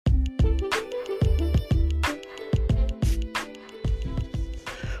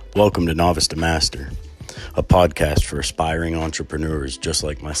Welcome to Novice to Master, a podcast for aspiring entrepreneurs just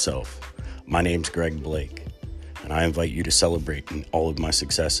like myself. My name's Greg Blake, and I invite you to celebrate in all of my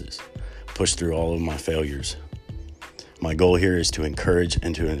successes, push through all of my failures. My goal here is to encourage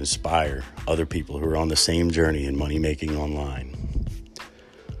and to inspire other people who are on the same journey in money making online.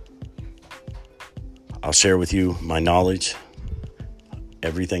 I'll share with you my knowledge,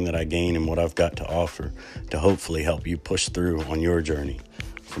 everything that I gain and what I've got to offer to hopefully help you push through on your journey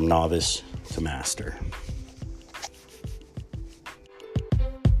from novice to master.